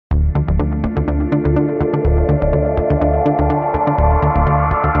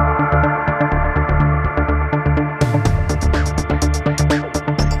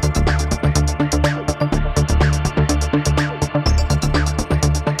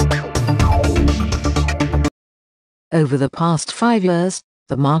Over the past 5 years,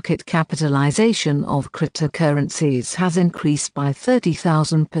 the market capitalization of cryptocurrencies has increased by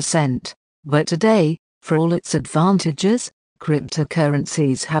 30,000%. But today, for all its advantages,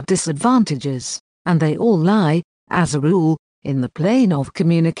 cryptocurrencies have disadvantages, and they all lie, as a rule, in the plane of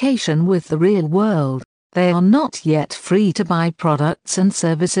communication with the real world. They are not yet free to buy products and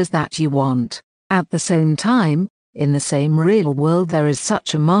services that you want. At the same time, in the same real world there is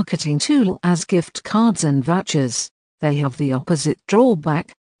such a marketing tool as gift cards and vouchers. They have the opposite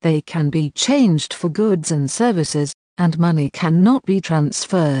drawback: they can be changed for goods and services, and money cannot be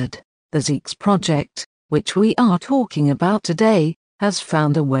transferred. The Zeex project, which we are talking about today, has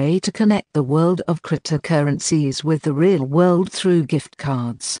found a way to connect the world of cryptocurrencies with the real world through gift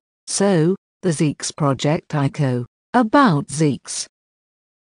cards. So, the Zeex project ICO. About Zeex.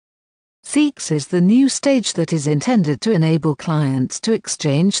 Zeex is the new stage that is intended to enable clients to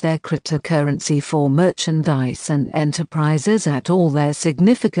exchange their cryptocurrency for merchandise and enterprises at all their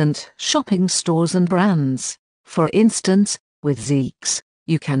significant shopping stores and brands. For instance, with Zeex,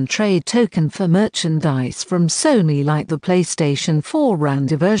 you can trade token for merchandise from Sony like the PlayStation 4 and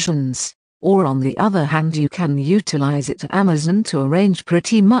versions. Or on the other hand, you can utilize it to Amazon to arrange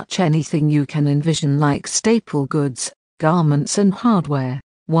pretty much anything you can envision, like staple goods, garments and hardware.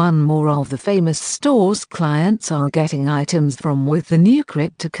 One more of the famous stores clients are getting items from with the new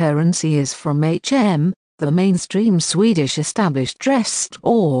cryptocurrency is from H&M, the mainstream Swedish established dress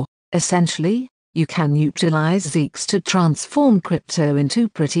store. Essentially, you can utilize Zeex to transform crypto into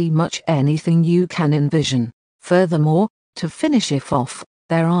pretty much anything you can envision. Furthermore, to finish it off,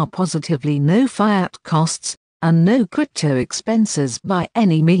 there are positively no fiat costs, and no crypto expenses by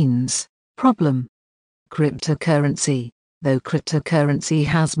any means. Problem: cryptocurrency. Though cryptocurrency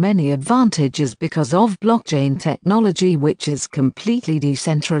has many advantages because of blockchain technology, which is completely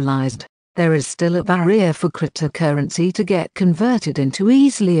decentralized, there is still a barrier for cryptocurrency to get converted into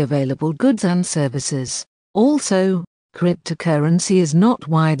easily available goods and services. Also, cryptocurrency is not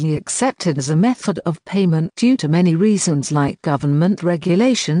widely accepted as a method of payment due to many reasons like government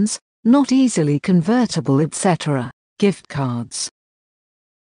regulations, not easily convertible, etc. Gift cards.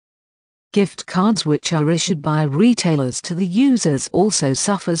 Gift cards, which are issued by retailers to the users, also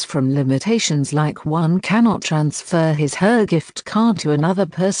suffers from limitations like one cannot transfer his/her gift card to another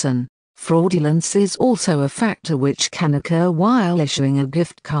person. Fraudulence is also a factor which can occur while issuing a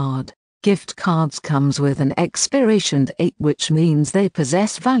gift card. Gift cards comes with an expiration date, which means they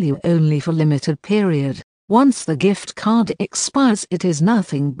possess value only for limited period. Once the gift card expires, it is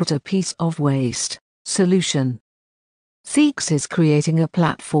nothing but a piece of waste. Solution: Zeex is creating a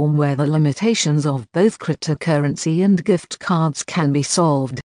platform where the limitations of both cryptocurrency and gift cards can be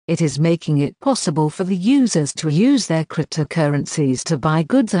solved. It is making it possible for the users to use their cryptocurrencies to buy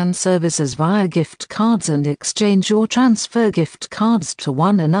goods and services via gift cards and exchange or transfer gift cards to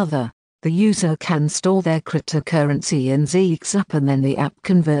one another. The user can store their cryptocurrency in Zeex app, and then the app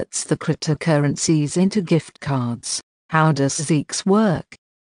converts the cryptocurrencies into gift cards. How does Zeex work?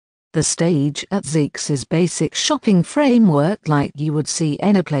 The stage at Zeex is basic shopping framework like you would see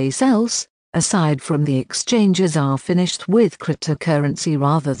anyplace else, aside from the exchanges are finished with cryptocurrency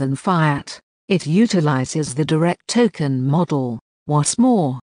rather than fiat. It utilizes the direct token model. What's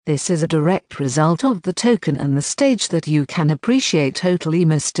more, this is a direct result of the token and the stage that you can appreciate totally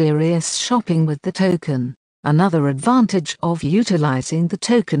mysterious shopping with the token. Another advantage of utilizing the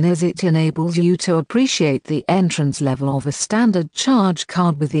token is it enables you to appreciate the entrance level of a standard charge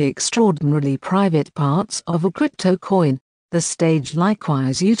card with the extraordinarily private parts of a crypto coin. The stage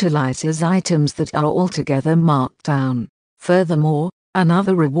likewise utilizes items that are altogether marked down. Furthermore,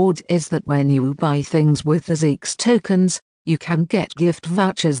 another reward is that when you buy things with the Zeex tokens, you can get gift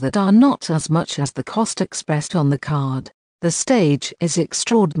vouchers that are not as much as the cost expressed on the card. The stage is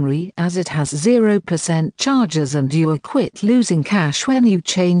extraordinary as it has 0% charges and you will quit losing cash when you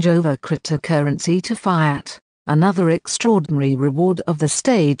change over cryptocurrency to fiat. Another extraordinary reward of the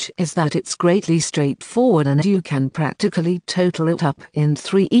stage is that it's greatly straightforward and you can practically total it up in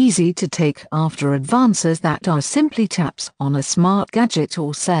 3 easy to take after advances that are simply taps on a smart gadget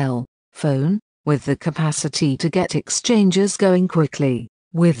or cell phone, with the capacity to get exchanges going quickly.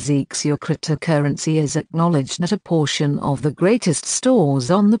 With Zeex, your cryptocurrency is acknowledged at a portion of the greatest stores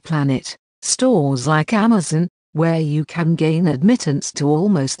on the planet, stores like Amazon, where you can gain admittance to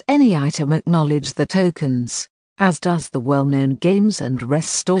almost any item acknowledge the tokens, as does the well-known games and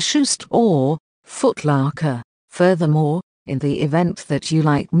rest store Shoe Store, Foot Locker. Furthermore, in the event that you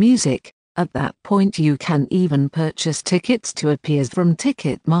like music, at that point you can even purchase tickets to appears from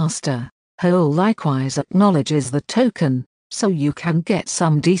Ticketmaster. Whole likewise acknowledges the token. so you can get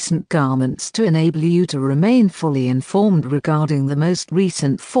some decent garments to enable you to remain fully informed regarding the most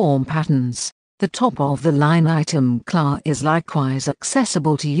recent form patterns. The top-of-the-line item class is likewise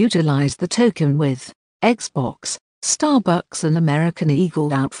accessible to utilize the token with Xbox, Starbucks and American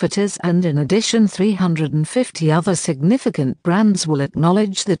Eagle Outfitters, and in addition 350 other significant brands will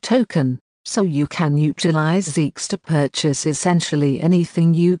acknowledge the token, so you can utilize Zeex to purchase essentially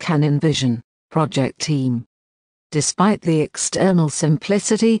anything you can envision. Project team. Despite the external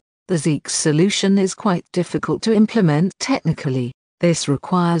simplicity, the Zeex solution is quite difficult to implement technically. This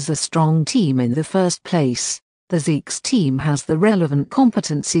requires a strong team in the first place. The Zeex team has the relevant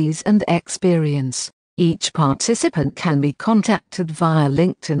competencies and experience. Each participant can be contacted via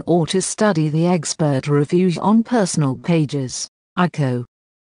LinkedIn or to study the expert reviews on personal pages. ICO.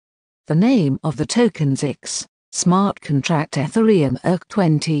 The name of the token Zeex, Smart Contract Ethereum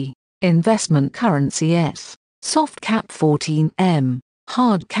ERC20, Investment Currency ETH, Soft Cap 14M,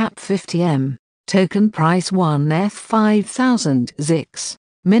 Hard Cap 50M, Token Price 1 ETH 5000 Zeex,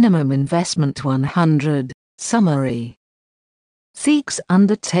 Minimum Investment 100, Summary. Zeex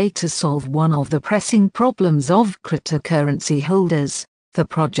undertake to solve one of the pressing problems of cryptocurrency holders. The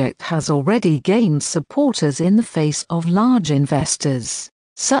project has already gained supporters in the face of large investors,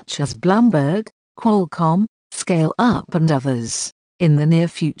 such as Bloomberg, Qualcomm, Scale Up and others. In the near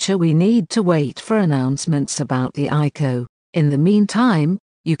future we need to wait for announcements about the ICO. In the meantime,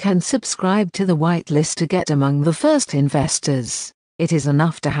 you can subscribe to the whitelist to get among the first investors. It is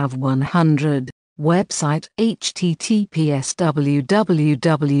enough to have 100. Website https www.zeex.me